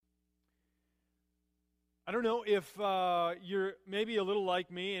I don't know if you're maybe a little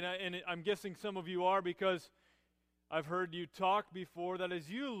like me, and I'm guessing some of you are because I've heard you talk before, that as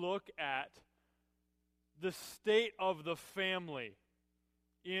you look at the state of the family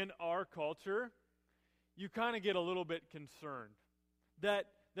in our culture, you kind of get a little bit concerned. That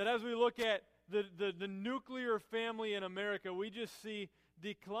as we look at the nuclear family in America, we just see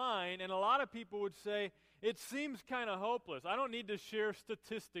decline, and a lot of people would say it seems kind of hopeless. I don't need to share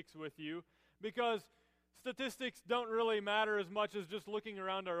statistics with you because statistics don't really matter as much as just looking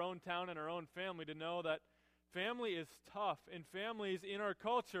around our own town and our own family to know that family is tough, and families in our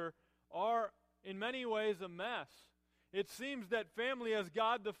culture are in many ways a mess. It seems that family as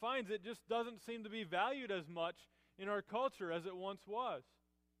God defines it just doesn't seem to be valued as much in our culture as it once was.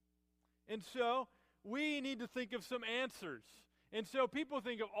 And so we need to think of some answers. And so people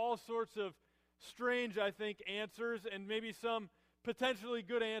think of all sorts of strange, I think, answers, and maybe some potentially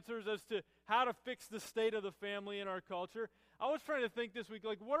good answers as to how to fix the state of the family in our culture. I was trying to think this week,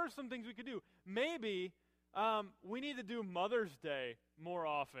 like, what are some things we could do? Maybe we need to do Mother's Day more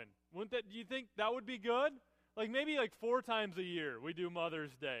often. Do you think that would be good? Like maybe like 4 times a year we do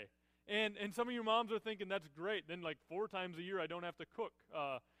Mother's Day. And some of your moms are thinking that's great. Then like 4 times a year I don't have to cook.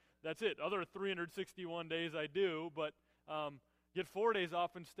 That's it. Other 361 days I do, but get 4 days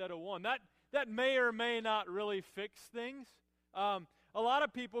off instead of 1. That may or may not really fix things. A lot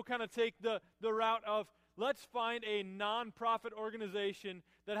of people kind of take the route of let's find a nonprofit organization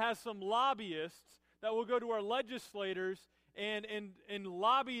that has some lobbyists that will go to our legislators and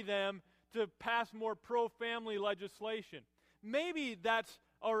lobby them to pass more pro-family legislation. Maybe that's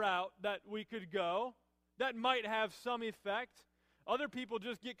a route that we could go. That might have some effect. Other people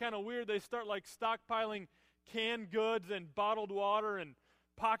just get kind of weird. They start like stockpiling canned goods and bottled water and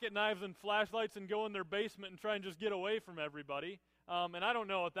pocket knives and flashlights and go in their basement and try and just get away from everybody. And I don't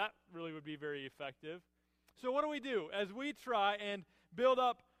know if that really would be very effective. So what do? As we try and build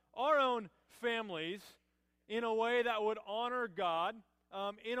up our own families in a way that would honor God,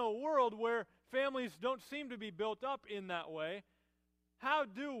 in a world where families don't seem to be built up in that way, how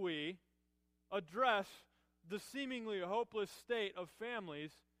do we address the seemingly hopeless state of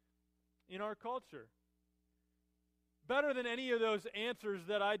families in our culture? Better than any of those answers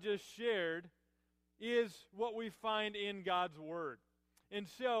that I just shared is what we find in God's Word. And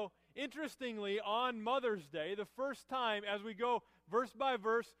so, interestingly, on Mother's Day, the first time as we go verse by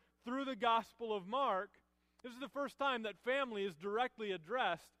verse through the Gospel of Mark, this is the first time that family is directly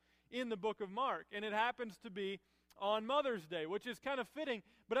addressed in the book of Mark. And it happens to be on Mother's Day, which is kind of fitting.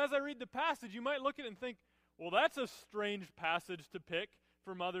 But as I read the passage, you might look at it and think, well, that's a strange passage to pick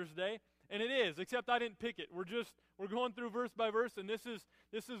for Mother's Day. And it is, except I didn't pick it. We're going through verse by verse, and this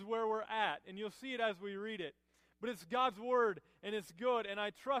is where we're at. And you'll see it as we read it. But it's God's Word, and it's good, and I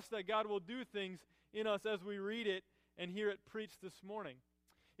trust that God will do things in us as we read it and hear it preached this morning.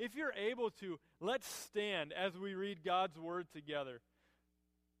 If you're able to, let's stand as we read God's Word together.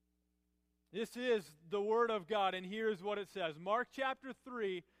 This is the Word of God, and here's what it says. Mark chapter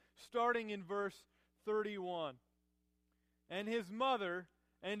 3, starting in verse 31. And his mother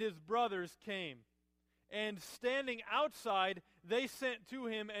and his brothers came, and standing outside, they sent to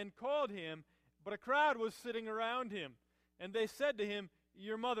him and called him, but a crowd was sitting around him. And they said to him,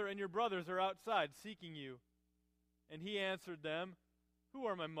 your mother and your brothers are outside seeking you. And he answered them, who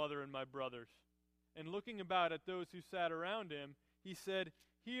are my mother and my brothers? And looking about at those who sat around him, he said,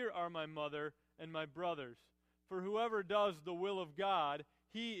 here are my mother and my brothers. For whoever does the will of God,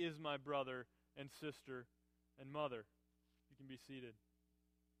 he is my brother and sister and mother. You can be seated.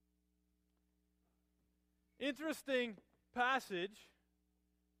 Interesting passage.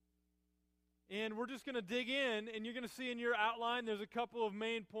 And we're just going to dig in, and you're going to see in your outline there's a couple of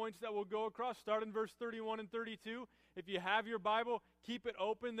main points that we'll go across. Start in verse 31 and 32. If you have your Bible, keep it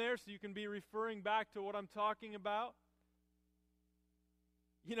open there so you can be referring back to what I'm talking about.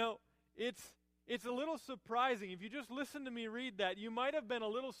 You know, it's a little surprising. If you just listen to me read that, you might have been a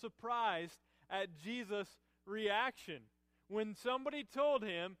little surprised at Jesus' reaction. When somebody told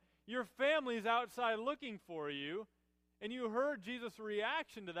him, your family's outside looking for you, and you heard Jesus'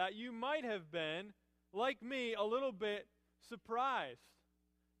 reaction to that, you might have been, like me, a little bit surprised.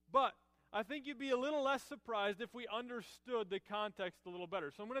 But I think you'd be a little less surprised if we understood the context a little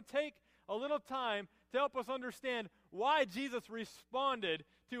better. So I'm going to take a little time to help us understand why Jesus responded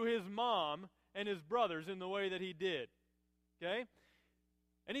to his mom and his brothers in the way that he did. Okay?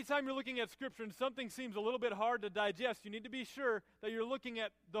 Anytime you're looking at Scripture and something seems a little bit hard to digest, you need to be sure that you're looking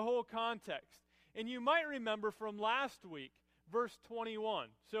at the whole context. And you might remember from last week, verse 21.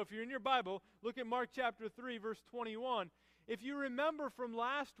 So if you're in your Bible, look at Mark chapter 3, verse 21. If you remember from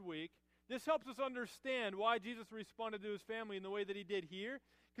last week, This helps us understand why Jesus responded to his family in the way that he did here.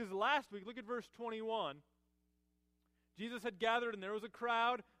 Because last week, look at verse 21. Jesus had gathered, and there was a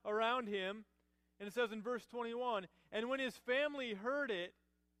crowd around him. And it says in verse 21, and when his family heard it,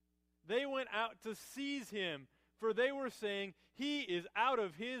 they went out to seize him, for they were saying, he is out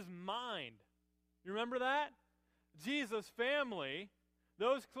of his mind. You remember that? Jesus' family,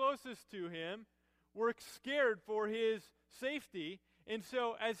 those closest to him, were scared for his safety. And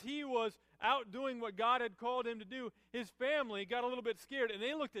so as he was out doing what God had called him to do, his family got a little bit scared, and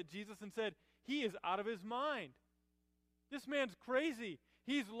they looked at Jesus and said, he is out of his mind. This man's crazy.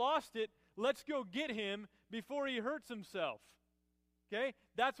 He's lost it. Let's go get him before he hurts himself. Okay?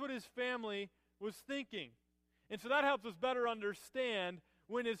 That's what his family was thinking. And so that helps us better understand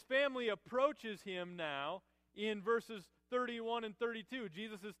when his family approaches him now in verses 31 and 32.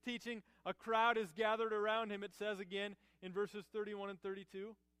 Jesus is teaching. A crowd is gathered around him, it says again in verses 31 and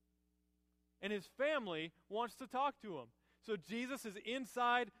 32. And his family wants to talk to him. So Jesus is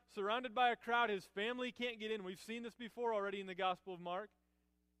inside, surrounded by a crowd. His family can't get in. We've seen this before already in the Gospel of Mark.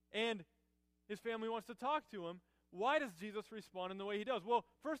 And his family wants to talk to him. Why does Jesus respond in the way he does? Well,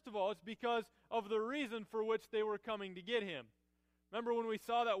 first of all, it's because of the reason for which they were coming to get him. Remember when we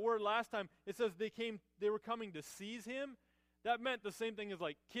saw that word last time, it says they were coming to seize him? That meant the same thing as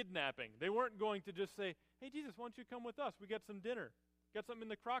like kidnapping. They weren't going to just say, hey, Jesus, why don't you come with us? We got some dinner. Got something in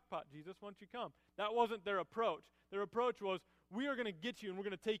the crock pot, Jesus, why don't you come? That wasn't their approach. Their approach was, we are going to get you and we're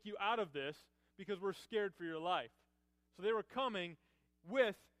going to take you out of this because we're scared for your life. So they were coming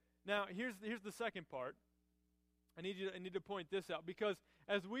with, now here's the second part. I need to point this out, because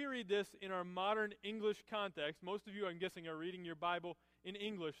as we read this in our modern English context, most of you, I'm guessing, are reading your Bible in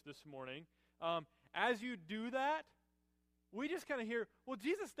English this morning. As you do that, we just kind of hear, well,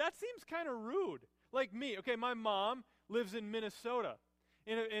 Jesus, that seems kind of rude. Like me, okay, my mom lives in Minnesota,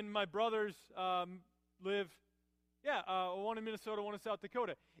 and my brothers live, one in Minnesota, one in South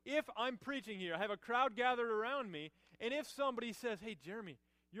Dakota. If I'm preaching here, I have a crowd gathered around me, and if somebody says, hey, Jeremy,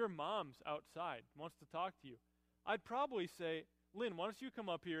 your mom's outside, wants to talk to you, I'd probably say, Lynn, why don't you come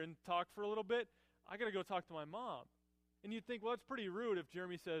up here and talk for a little bit? I got to go talk to my mom. And you'd think, well, it's pretty rude if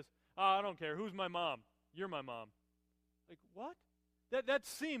Jeremy says, I don't care, who's my mom? You're my mom. Like, what? That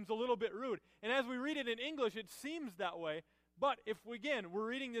seems a little bit rude. And as we read it in English, it seems that way. But if, again, we're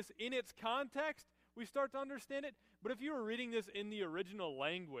reading this in its context, we start to understand it. But if you were reading this in the original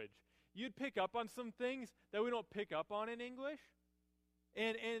language, you'd pick up on some things that we don't pick up on in English.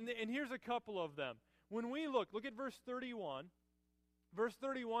 And here's a couple of them. When we look at verse 31. Verse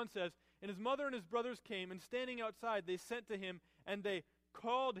 31 says, and his mother and his brothers came, and standing outside, they sent to him, and they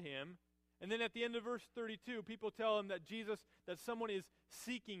called him. And then at the end of verse 32, people tell him that someone is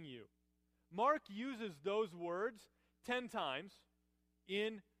seeking you. Mark uses those words 10 times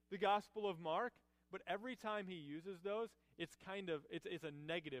in the Gospel of Mark, but every time he uses those, it's a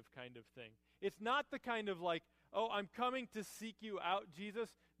negative kind of thing. It's not the kind of like, oh, I'm coming to seek you out, Jesus,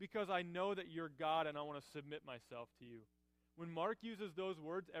 because I know that you're God and I want to submit myself to you. When Mark uses those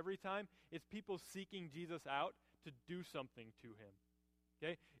words every time, it's people seeking Jesus out to do something to him.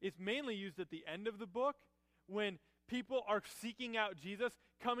 Okay? It's mainly used at the end of the book when people are seeking out Jesus,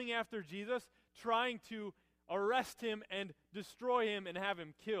 coming after Jesus, trying to arrest him and destroy him and have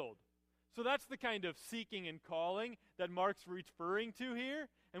him killed. So that's the kind of seeking and calling that Mark's referring to here.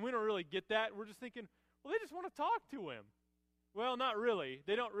 And we don't really get that. We're just thinking, well, they just want to talk to him. Well, not really.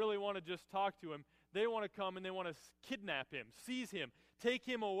 They don't really want to just talk to him. They want to come and they want to kidnap him, seize him, take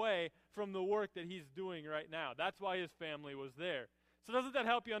him away from the work that he's doing right now. That's why his family was there. So doesn't that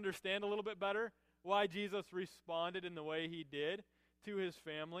help you understand a little bit better why Jesus responded in the way he did to his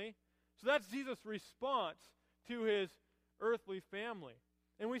family? So that's Jesus' response to his earthly family.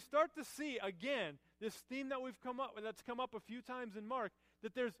 And we start to see, again, this theme that's come up a few times in Mark,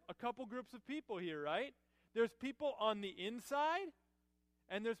 that there's a couple groups of people here, right? There's people on the inside,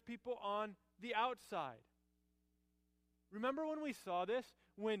 and there's people on the outside. Remember when we saw this?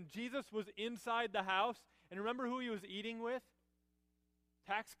 When Jesus was inside the house, and remember who he was eating with?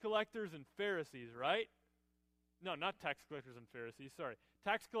 Tax collectors and Pharisees, right? No, not tax collectors and Pharisees, sorry.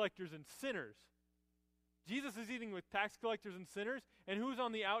 Tax collectors and sinners. Jesus is eating with tax collectors and sinners, and who's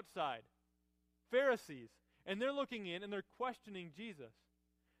on the outside? Pharisees. And they're looking in, and they're questioning Jesus.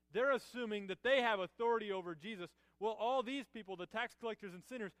 They're assuming that they have authority over Jesus. Well, all these people, the tax collectors and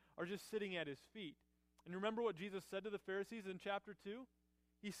sinners, are just sitting at his feet. And remember what Jesus said to the Pharisees in chapter 2?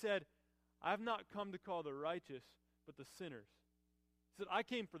 He said, I have not come to call the righteous, but the sinners. He said, I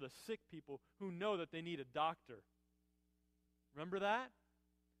came for the sick people who know that they need a doctor. Remember that?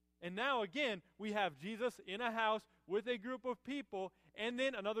 And now again, we have Jesus in a house with a group of people, and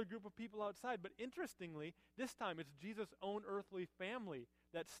then another group of people outside. But interestingly, this time it's Jesus' own earthly family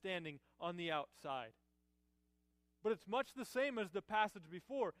that's standing on the outside. But it's much the same as the passage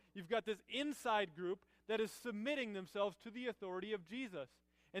before. You've got this inside group that is submitting themselves to the authority of Jesus.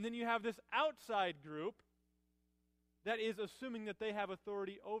 And then you have this outside group that is assuming that they have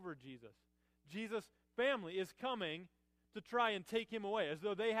authority over Jesus. Jesus' family is coming to try and take him away, as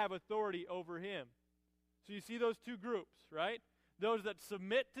though they have authority over him. So you see those two groups, right? Those that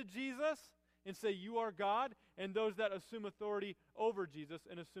submit to Jesus and say, you are God, and those that assume authority over Jesus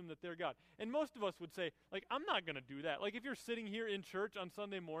and assume that they're God. And most of us would say, like, I'm not going to do that. Like, if you're sitting here in church on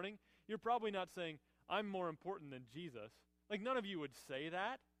Sunday morning, you're probably not saying, I'm more important than Jesus. Like, none of you would say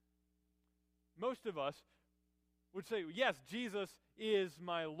that. Most of us would say, yes, Jesus is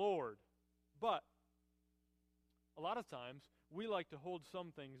my Lord. But a lot of times, we like to hold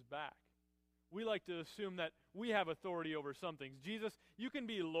some things back. We like to assume that we have authority over some things. Jesus, you can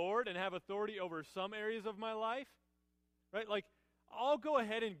be Lord and have authority over some areas of my life, right? Like, I'll go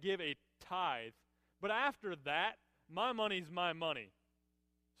ahead and give a tithe, but after that, my money's my money.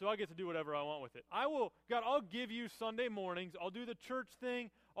 So I get to do whatever I want with it. God, I'll give you Sunday mornings. I'll do the church thing.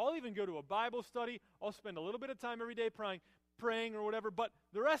 I'll even go to a Bible study. I'll spend a little bit of time every day praying or whatever, but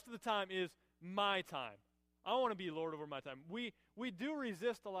the rest of the time is my time. I want to be Lord over my time. We do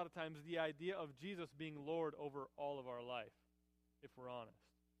resist a lot of times the idea of Jesus being Lord over all of our life, if we're honest.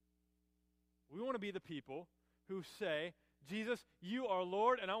 We want to be the people who say, Jesus, you are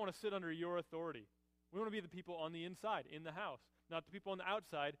Lord, and I want to sit under your authority. We want to be the people on the inside, in the house, not the people on the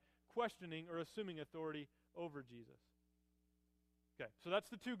outside questioning or assuming authority over Jesus. Okay, so that's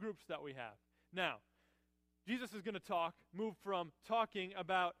the two groups that we have. Now, Jesus is going to move from talking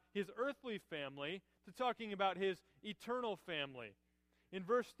about his earthly family to talking about his eternal family. In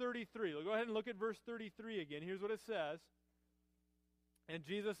verse 33, we'll go ahead and look at verse 33 again. Here's what it says. And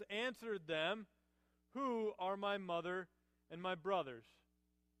Jesus answered them, who are my mother and my brothers?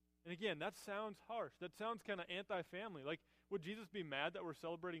 And again, that sounds harsh. That sounds kind of anti-family. Like, would Jesus be mad that we're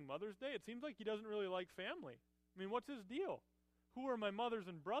celebrating Mother's Day? It seems like he doesn't really like family. I mean, what's his deal? Who are my mothers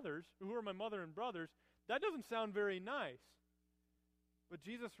and brothers? Who are my mother and brothers? That doesn't sound very nice. But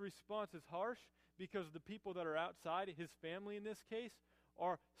Jesus' response is harsh because the people that are outside, his family in this case,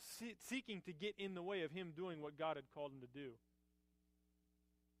 are seeking to get in the way of him doing what God had called him to do.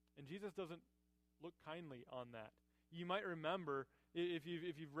 And Jesus doesn't look kindly on that. You might remember, if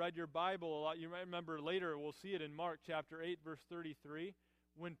you've read your Bible a lot, you might remember later, we'll see it in Mark chapter 8, verse 33,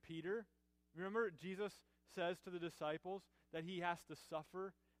 when Peter, remember Jesus says to the disciples that he has to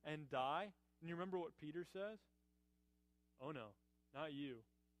suffer and die? And you remember what Peter says? Oh no, not you.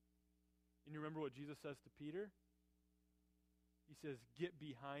 And you remember what Jesus says to Peter? He says, get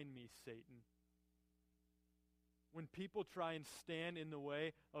behind me, Satan. When people try and stand in the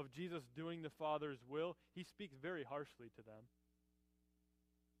way of Jesus doing the Father's will, he speaks very harshly to them.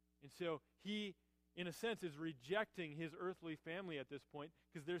 And so he, in a sense, is rejecting his earthly family at this point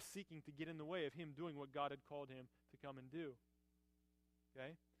because they're seeking to get in the way of him doing what God had called him to come and do.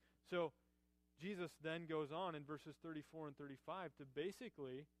 Okay? So Jesus then goes on in verses 34 and 35 to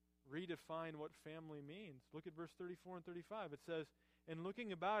basically redefine what family means. Look at verse 34 and 35. It says, and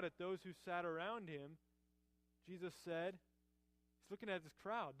looking about at those who sat around him, Jesus said, he's looking at this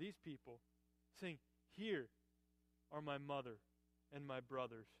crowd, these people, saying, here are my mother and my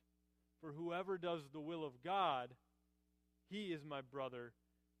brothers. For whoever does the will of God, he is my brother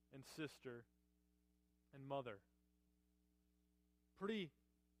and sister and mother. Pretty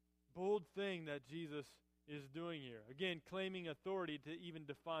bold thing that Jesus is doing here. Again, claiming authority to even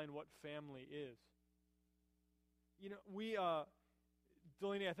define what family is. You know,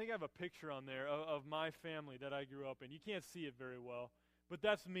 Delaney, I think I have a picture on there of my family that I grew up in. You can't see it very well, but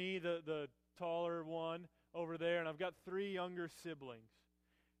that's me, the taller one over there, and I've got 3 younger siblings.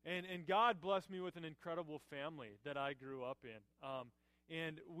 And God blessed me with an incredible family that I grew up in.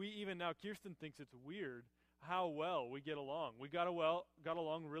 And we even now, Kirsten thinks it's weird how well we get along. We got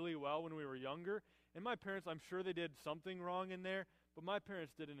along really well when we were younger, and my parents, I'm sure they did something wrong in there, but my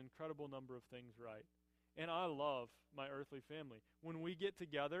parents did an incredible number of things right. And I love my earthly family. When we get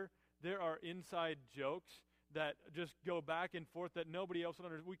together, there are inside jokes that just go back and forth that nobody else would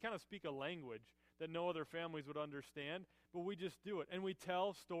understand. We kind of speak a language that no other families would understand, but we just do it. And we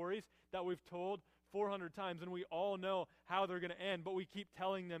tell stories that we've told 400 times, and we all know how they're going to end, but we keep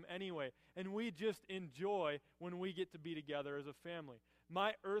telling them anyway. And we just enjoy when we get to be together as a family.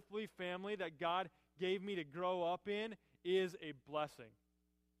 My earthly family that God gave me to grow up in is a blessing.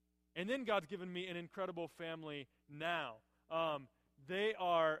 And then God's given me an incredible family now. They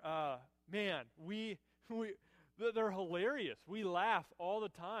are, They're hilarious. We laugh all the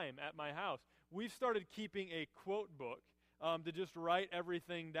time at my house. We've started keeping a quote book to just write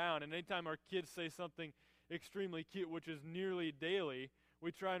everything down. And anytime our kids say something extremely cute, which is nearly daily,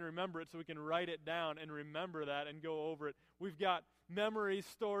 we try and remember it so we can write it down and remember that and go over it. We've got memories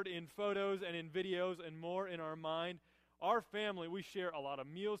stored in photos and in videos and more in our mind. Our family, we share a lot of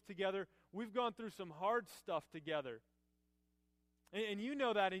meals together. We've gone through some hard stuff together. And you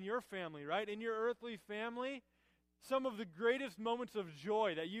know that in your family, right? In your earthly family, some of the greatest moments of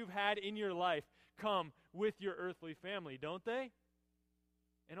joy that you've had in your life come with your earthly family, don't they?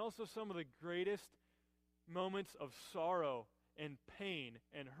 And also some of the greatest moments of sorrow and pain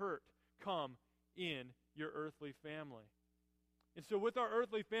and hurt come in your earthly family. And so with our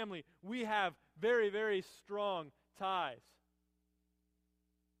earthly family, we have very, very strong ties.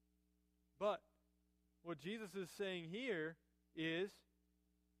 But what Jesus is saying here is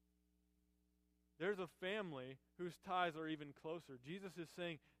there's a family whose ties are even closer. Jesus is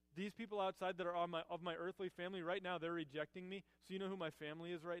saying, these people outside that are of my earthly family, right now they're rejecting me. So you know who my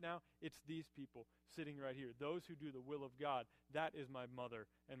family is right now? It's these people sitting right here. Those who do the will of God. That is my mother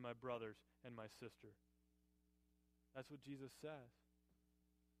and my brothers and my sister. That's what Jesus says.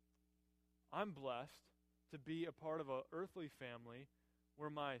 I'm blessed to be a part of an earthly family where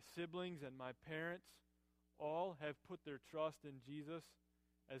my siblings and my parents all have put their trust in Jesus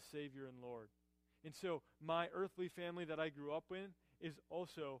as Savior and Lord. And so my earthly family that I grew up in is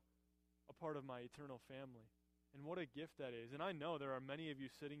also a part of my eternal family. And what a gift that is. And I know there are many of you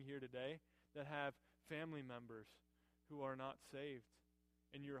sitting here today that have family members who are not saved,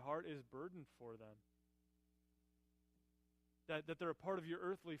 and your heart is burdened for them. That they're a part of your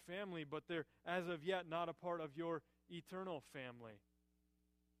earthly family, but they're, as of yet, not a part of your eternal family.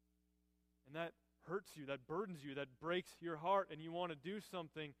 And that hurts you, that burdens you, that breaks your heart, and you want to do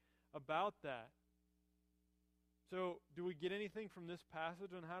something about that. So, do we get anything from this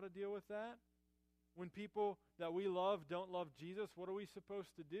passage on how to deal with that? When people that we love don't love Jesus, what are we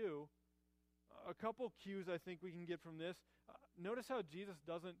supposed to do? A couple cues I think we can get from this. Notice how Jesus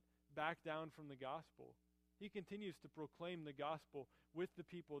doesn't back down from the gospel. He continues to proclaim the gospel with the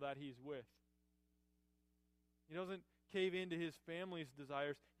people that he's with. He doesn't cave into his family's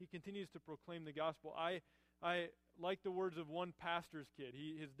desires. He continues to proclaim the gospel. I like the words of one pastor's kid.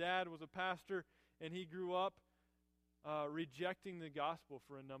 His dad was a pastor, and he grew up rejecting the gospel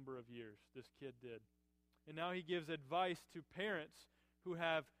for a number of years. This kid did. And now he gives advice to parents who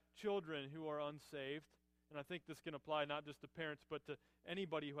have children who are unsaved. And I think this can apply not just to parents, but to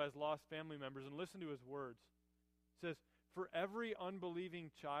anybody who has lost family members. And listen to his words. It says, "For every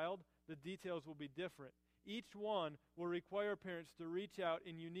unbelieving child, the details will be different. Each one will require parents to reach out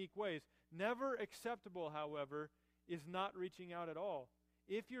in unique ways. Never acceptable, however, is not reaching out at all.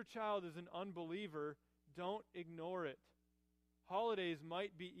 If your child is an unbeliever, don't ignore it. Holidays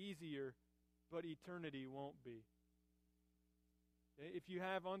might be easier, but eternity won't be." Okay? If you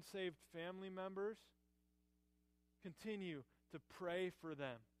have unsaved family members, continue to pray for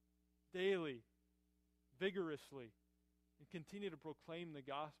them daily, vigorously, and continue to proclaim the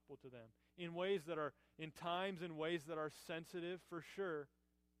gospel to them in ways that are, in times and ways that are sensitive for sure,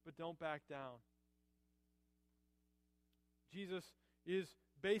 but don't back down. Jesus is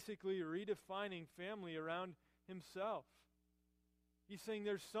basically redefining family around himself. He's saying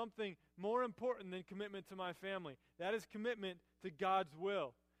there's something more important than commitment to my family. That is commitment to God's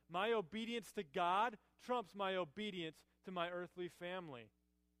will. My obedience to God trumps my obedience to my earthly family.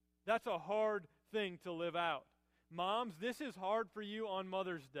 That's a hard thing to live out. Moms, this is hard for you on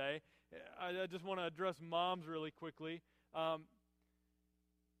Mother's Day. I just want to address moms really quickly.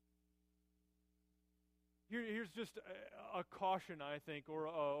 Here's just a caution, I think, or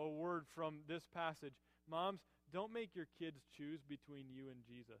a word from this passage. Moms, don't make your kids choose between you and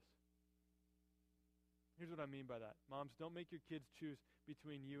Jesus. Here's what I mean by that. Moms, don't make your kids choose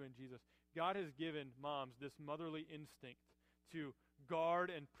between you and Jesus. God has given moms this motherly instinct to guard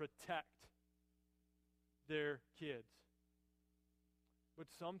and protect their kids. But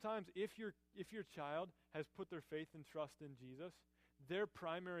sometimes if your child has put their faith and trust in Jesus, their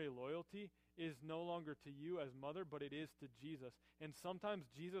primary loyalty is no longer to you as mother, but it is to Jesus. And sometimes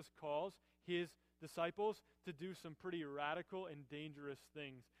Jesus calls his disciples to do some pretty radical and dangerous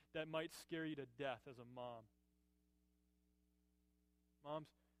things that might scare you to death as a mom. Moms,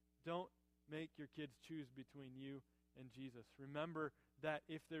 don't make your kids choose between you and Jesus. Remember that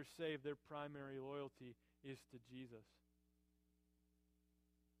if they're saved, their primary loyalty is to Jesus.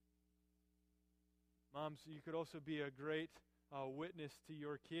 Moms, you could also be a great witness to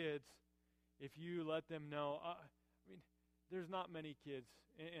your kids if you let them know, there's not many kids,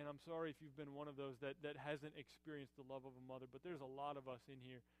 and I'm sorry if you've been one of those that hasn't experienced the love of a mother, but there's a lot of us in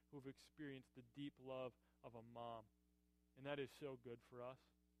here who've experienced the deep love of a mom, and that is so good for us.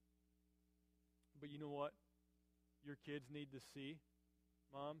 But you know what? Your kids need to see,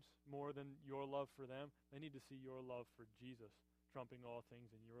 moms, more than your love for them. They need to see your love for Jesus trumping all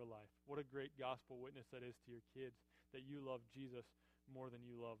things in your life. What a great gospel witness that is to your kids, that you love Jesus more than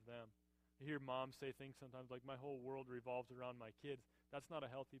you love them. I hear moms say things sometimes like, my whole world revolves around my kids. That's not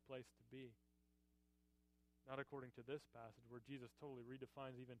a healthy place to be. Not according to this passage, where Jesus totally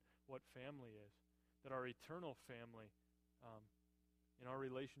redefines even what family is. That our eternal family, in our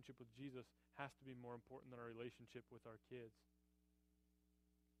relationship with Jesus, has to be more important than our relationship with our kids.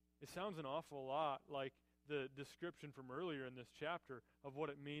 It sounds an awful lot like the description from earlier in this chapter of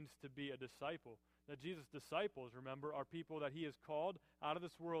what it means to be a disciple. That Jesus' disciples, remember, are people that he has called out of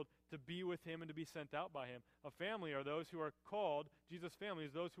this world to be with him and to be sent out by him. A family are those who are called, Jesus' family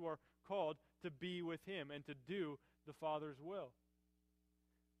is those who are called to be with him and to do the Father's will.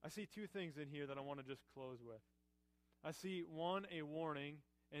 I see two things in here that I want to just close with. I see, one, a warning,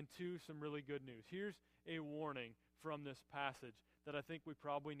 and two, some really good news. Here's a warning from this passage that I think we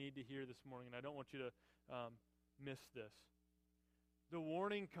probably need to hear this morning, and I don't want you to miss this. The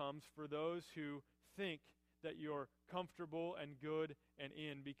warning comes for those who think that you're comfortable and good and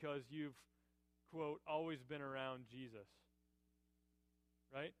in because you've, quote, always been around Jesus.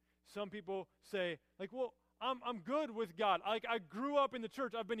 Right? Some people say, like, well, I'm good with God. Like, I grew up in the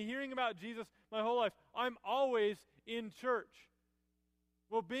church. I've been hearing about Jesus my whole life. I'm always in church.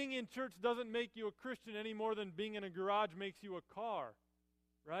 Well, being in church doesn't make you a Christian any more than being in a garage makes you a car.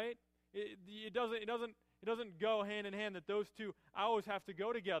 Right? It doesn't go hand in hand, that those two always have to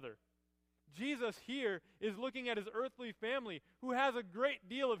go together. Jesus here is looking at his earthly family who has a great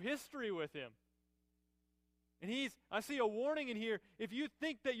deal of history with him. And I see a warning in here. If you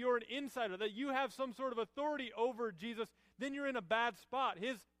think that you're an insider, that you have some sort of authority over Jesus, then you're in a bad spot.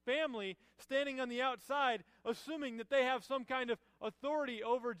 His family standing on the outside, assuming that they have some kind of authority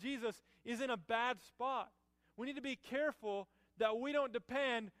over Jesus, is in a bad spot. We need to be careful that we don't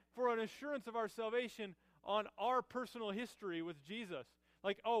depend for an assurance of our salvation on our personal history with Jesus.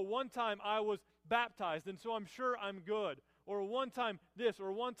 Like, oh, one time I was baptized, and so I'm sure I'm good. Or one time this,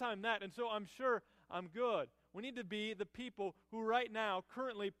 or one time that, and so I'm sure I'm good. We need to be the people who right now,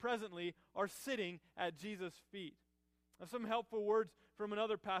 currently, presently, are sitting at Jesus' feet. Now, some helpful words from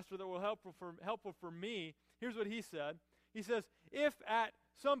another pastor that were helpful for me. Here's what he said. He says, if at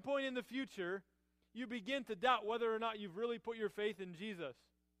some point in the future you begin to doubt whether or not you've really put your faith in Jesus,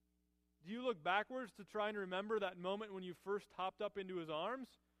 do you look backwards to try and remember that moment when you first hopped up into his arms?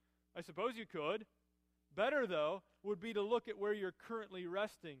 I suppose you could. Better, though, would be to look at where you're currently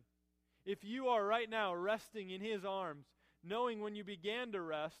resting. If you are right now resting in his arms, knowing when you began to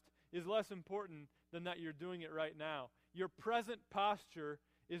rest is less important than that you're doing it right now. Your present posture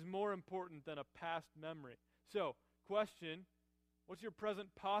is more important than a past memory. So, question, what's your present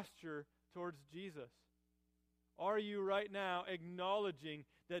posture towards Jesus? Are you right now acknowledging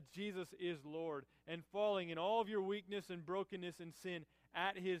that Jesus is Lord and falling in all of your weakness and brokenness and sin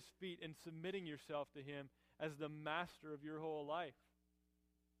at his feet and submitting yourself to him as the master of your whole life?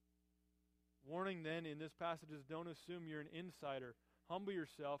 Warning then in this passage is, don't assume you're an insider. Humble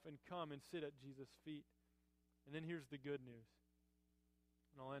yourself and come and sit at Jesus' feet. And then here's the good news.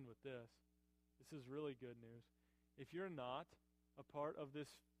 And I'll end with this. This is really good news. If you're not a part of this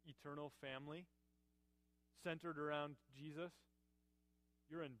eternal family centered around Jesus,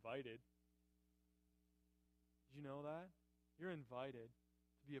 you're invited. Did you know that? You're invited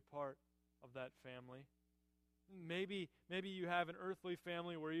to be a part of that family. Maybe you have an earthly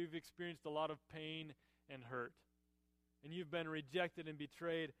family where you've experienced a lot of pain and hurt. And you've been rejected and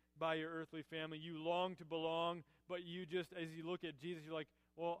betrayed by your earthly family. You long to belong, but you just, as you look at Jesus, you're like,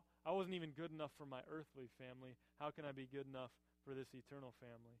 well, I wasn't even good enough for my earthly family. How can I be good enough for this eternal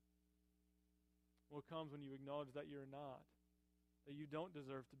family? Well, it comes when you acknowledge that you're not, that you don't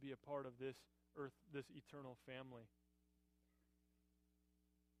deserve to be a part of this eternal family.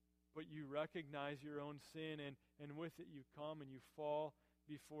 But you recognize your own sin, and with it you come and you fall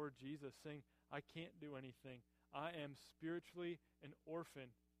before Jesus, saying, I can't do anything. I am spiritually an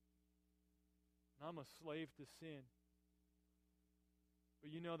orphan. And I'm a slave to sin.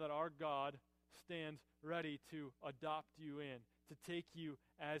 But you know that our God stands ready to adopt you in, to take you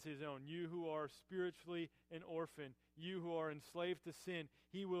as his own. You who are spiritually an orphan, you who are enslaved to sin,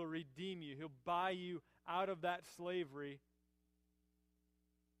 he will redeem you. He'll buy you out of that slavery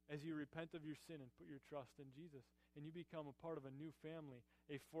as you repent of your sin and put your trust in Jesus. And you become a part of a new family,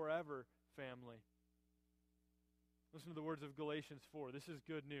 a forever family. Listen to the words of Galatians 4. This is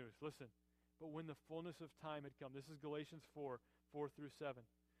good news. Listen. But when the fullness of time had come, this is Galatians 4, 4 through 7.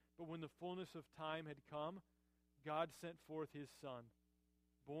 But when the fullness of time had come, God sent forth his Son,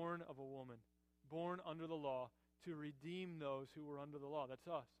 born of a woman, born under the law, to redeem those who were under the law. That's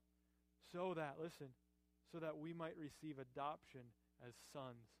us. So that we might receive adoption as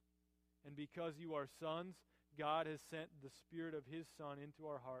sons. And because you are sons, God has sent the Spirit of his Son into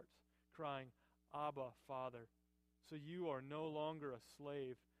our hearts, crying, Abba, Father. So you are no longer a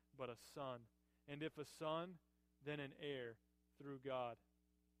slave, but a son. And if a son, then an heir through God.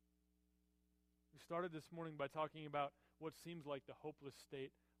 We started this morning by talking about what seems like the hopeless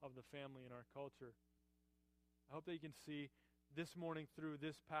state of the family in our culture. I hope that you can see this morning through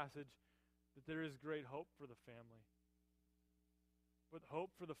this passage that there is great hope for the family. But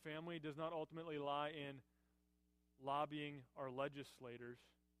hope for the family does not ultimately lie in lobbying our legislators.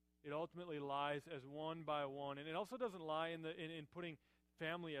 It ultimately lies as one by one. And it also doesn't lie in putting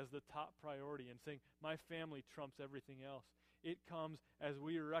family as the top priority and saying, my family trumps everything else. It comes as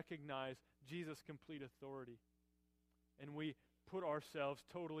we recognize Jesus' complete authority. And we put ourselves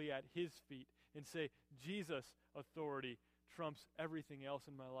totally at his feet and say, Jesus' authority trumps everything else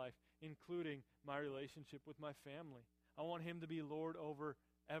in my life, including my relationship with my family. I want him to be Lord over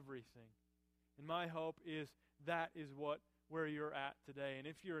everything. And my hope is that is where you're at today. And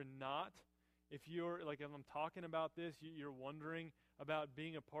if you're not, if I'm talking about this, you're wondering about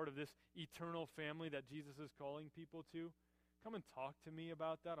being a part of this eternal family that Jesus is calling people to, come and talk to me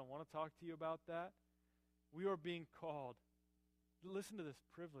about that. I want to talk to you about that. We are being called. Listen to this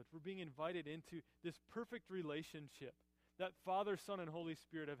privilege. We're being invited into this perfect relationship that Father, Son, and Holy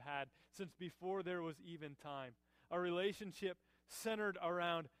Spirit have had since before there was even time. A relationship centered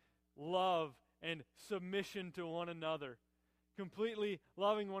around love and submission to one another, completely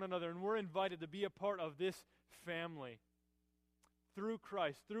loving one another. And we're invited to be a part of this family. Through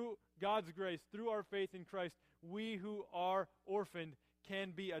Christ, through God's grace, through our faith in Christ, we who are orphaned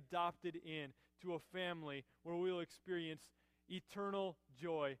can be adopted in to a family where we'll experience eternal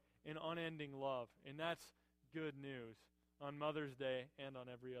joy and unending love. And that's good news on Mother's Day and on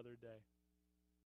every other day.